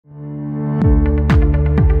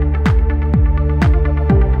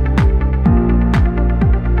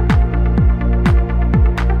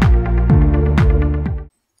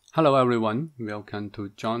Hello everyone, welcome to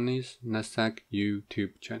Johnny's NetSec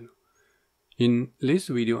YouTube channel. In this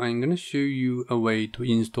video, I'm going to show you a way to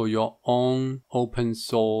install your own open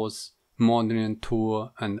source monitoring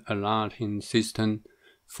tool and alerting system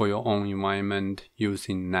for your own environment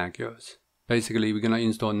using Nagios. Basically, we're going to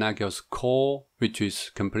install Nagios Core, which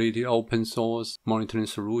is completely open source monitoring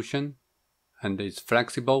solution, and it's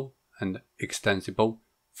flexible and extensible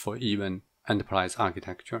for even enterprise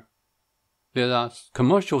architecture. There are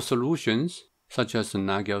commercial solutions such as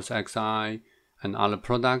Nagios XI and other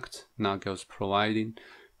products Nagios providing,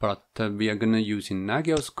 but we are going to use in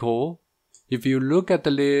Nagios Core. If you look at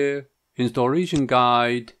the installation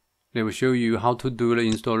guide, they will show you how to do the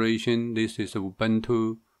installation. This is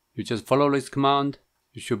Ubuntu. You just follow this command.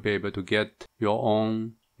 You should be able to get your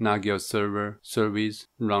own Nagios server service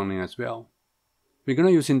running as well. We're going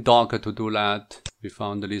to use in Docker to do that. We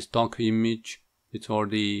found this Docker image. It's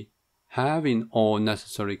already having all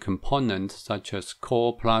necessary components such as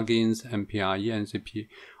core plugins, MPRE, NCP,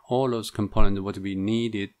 all those components what we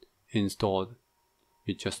needed installed.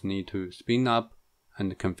 We just need to spin up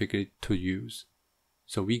and configure it to use.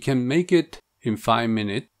 So we can make it in 5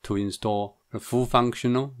 minutes to install a full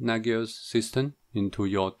functional Nagios system into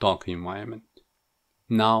your Docker environment.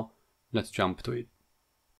 Now let's jump to it.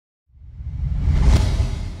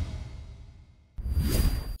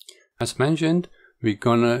 As mentioned, we're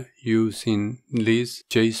gonna use in this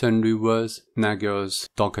JSON reverse Nagios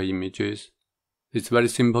Docker images. It's very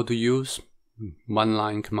simple to use, one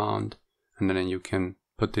line command, and then you can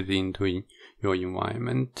put it into your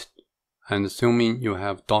environment. And assuming you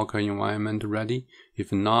have Docker environment ready,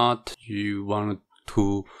 if not, you want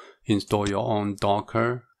to install your own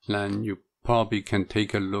Docker, then you probably can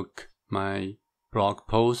take a look at my blog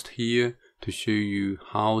post here to show you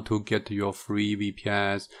how to get your free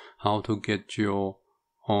VPS, how to get your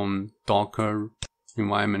own Docker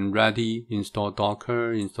environment ready, install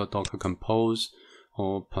Docker Compose,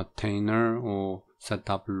 or Container, or set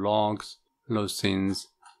up logs, those things.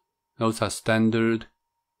 Those are standard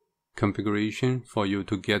configuration for you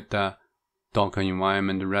to get the Docker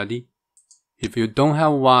environment ready. If you don't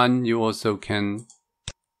have one, you also can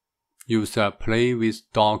use a play with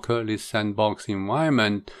Docker, this sandbox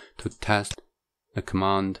environment, to test the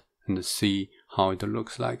command and see how it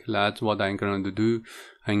looks like. That's what I'm going to do.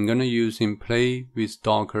 I'm going to use in play with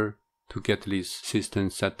Docker to get this system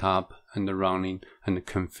set up and running and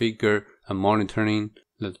configure and monitoring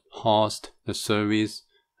the host, the service,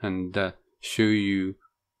 and show you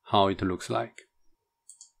how it looks like.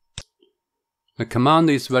 The command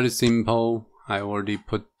is very simple. I already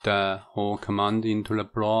put the whole command into the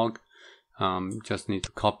blog. Just need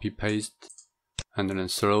to copy paste and then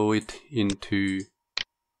throw it into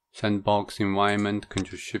sandbox environment,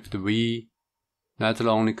 Ctrl+Shift+V. That's the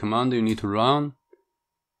only command you need to run.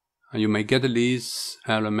 You may get this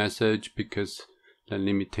error message because the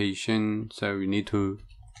limitation, so you need to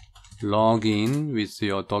log in with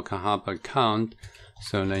your Docker Hub account,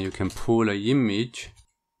 so then you can pull the image,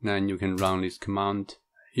 then you can run this command.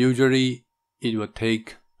 Usually it will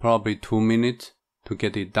take probably 2 minutes to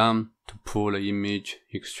get it done, to pull the image,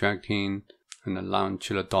 extracting, and launch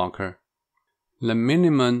the Docker. The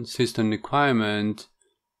minimum system requirement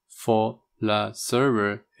for the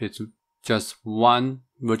server is just one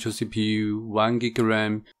virtual CPU, 1 GB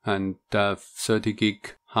RAM, and 30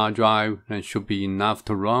 GB hard drive, and should be enough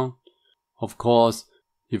to run. Of course,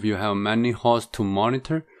 if you have many hosts to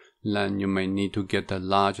monitor, then you may need to get a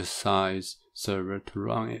larger size server to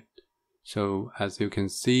run it. So as you can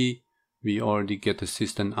see, we already get the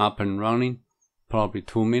system up and running, probably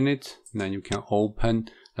 2 minutes. Then you can open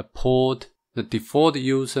the port, the default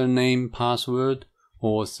username, password.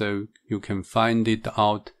 Also, you can find it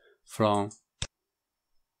out from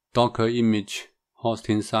Docker image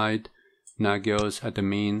hosting site, Nagios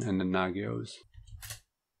admin, and Nagios.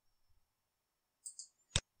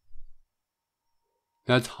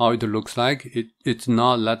 That's how it looks like. It's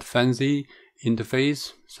not that fancy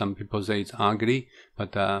interface. Some people say it's ugly,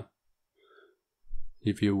 but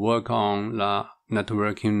if you work on the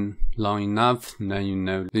networking long enough, then you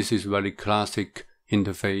know this is very classic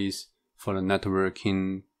interface for the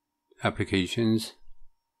networking applications.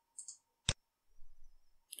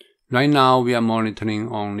 Right now we are monitoring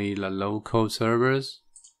only the local servers,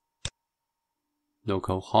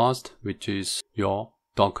 local host, which is your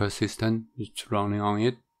Docker system, it's running on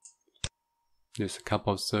it. There's a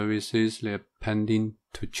couple of services they're pending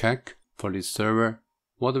to check for this server.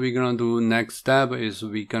 What we're gonna do next step is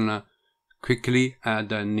we're gonna quickly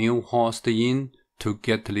add a new host in to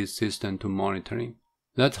get this system to monitoring.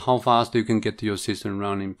 That's how fast you can get your system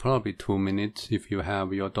running, probably 2 minutes if you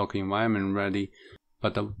have your Docker environment ready.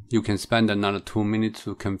 but you can spend another 2 minutes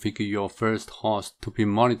to configure your first host to be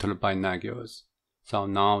monitored by Nagios. So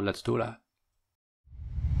now let's do that.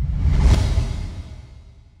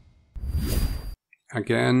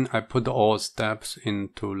 Again, I put all steps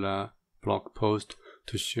into the blog post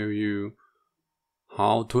to show you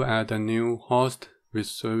how to add a new host with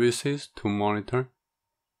services to monitor.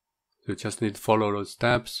 You just need to follow those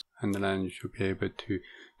steps and then you should be able to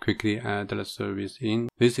quickly add the service in.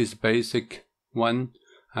 This is basic one.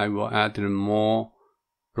 I will add more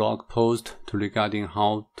blog posts regarding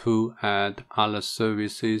how to add other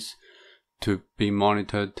services to be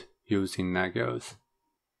monitored using Nagios.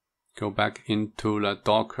 Go back into the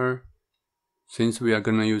Docker. Since we are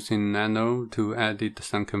going to use Nano to edit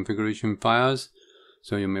some configuration files,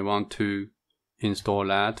 so you may want to install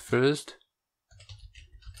that first.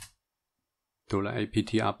 Do the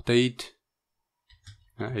apt update,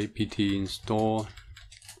 apt install.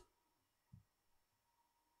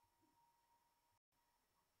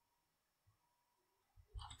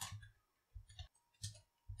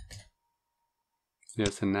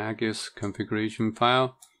 There's a Nagios configuration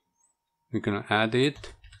file. We're going to add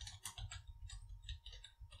it.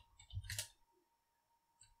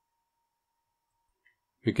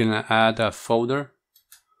 We're going to add a folder,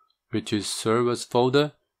 which is servers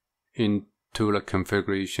folder, into the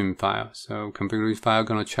configuration file. So configuration file,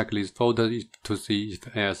 going to check this folder to see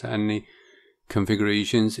if there's any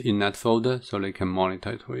configurations in that folder so they can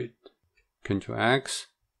monitor to it. Ctrl X.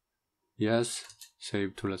 Yes.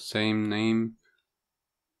 Save to the same name.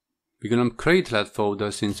 We're going to create that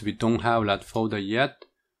folder since we don't have that folder yet.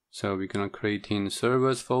 So we're going to create in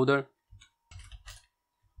servers folder.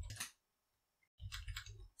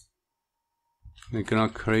 We're going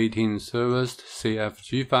to create in servers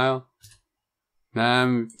CFG file.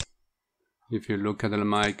 Then if you look at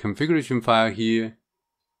my configuration file here,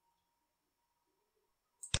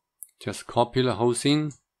 just copy the whole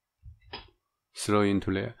thing, throw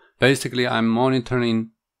into there. Basically, I'm monitoring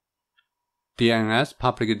DNS,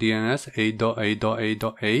 public DNS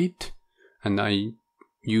 8.8.8.8, and I'm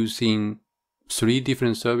using 3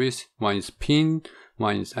 different services. One is PIN,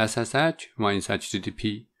 one is SSH, one is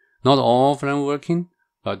HTTP. Not all of them working,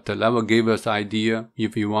 but that will give us an idea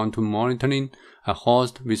if you want to monitoring a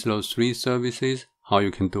host with those 3 services, how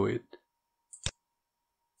you can do it.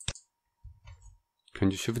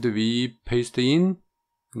 Ctrl+Shift+V, paste in,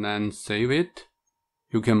 and then save it.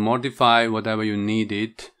 You can modify whatever you need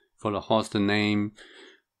it for the host name,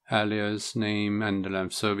 alias name, and the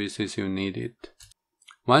services you need it.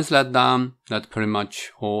 Once that's done, that's pretty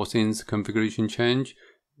much all things configuration change.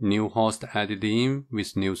 New host added in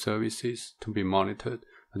with new services to be monitored.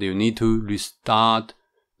 But you need to restart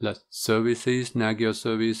the services, Nagios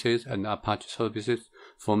services, and Apache services.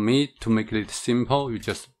 For me, to make it simple, you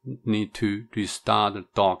just need to restart the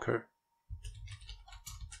Docker.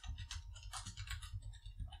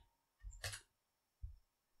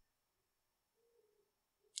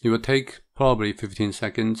 It will take probably 15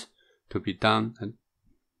 seconds to be done and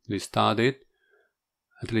restart it.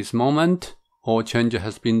 At this moment, all changes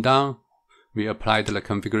has been done. We applied the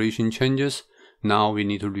configuration changes. Now we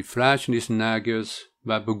need to refresh this Nagios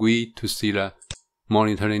web GUI to see the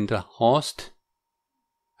monitoring the host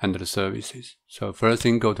and the services. So first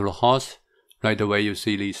thing, go to the host. Right away you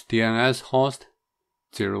see this DNS host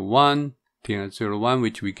 01, DNS 01,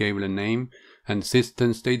 which we gave the name, and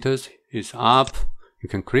system status is up. You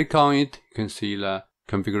can click on it, you can see the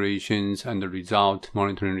configurations and the result,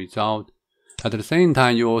 monitoring result. At the same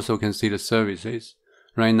time, you also can see the services.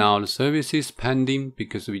 Right now, the service is pending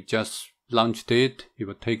because we just launched it. It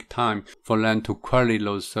will take time for them to query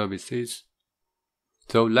those services.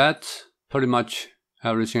 So that's pretty much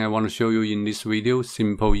everything I want to show you in this video.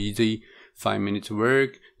 Simple, easy, 5 minutes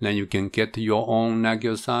work. Then you can get your own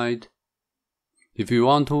Nagios site. If you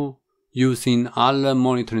want to using other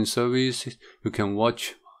monitoring services, you can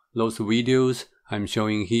watch those videos I'm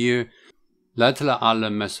showing here. That's the other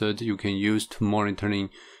method you can use to monitoring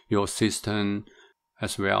your system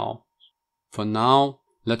as well. For now,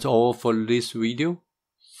 that's all for this video.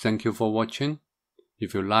 Thank you for watching.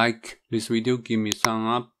 If you like this video, give me a thumb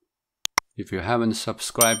up. If you haven't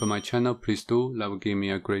subscribed to my channel, please do. That will give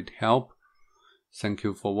me a great help. Thank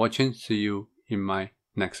you for watching. See you in my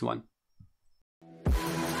next one.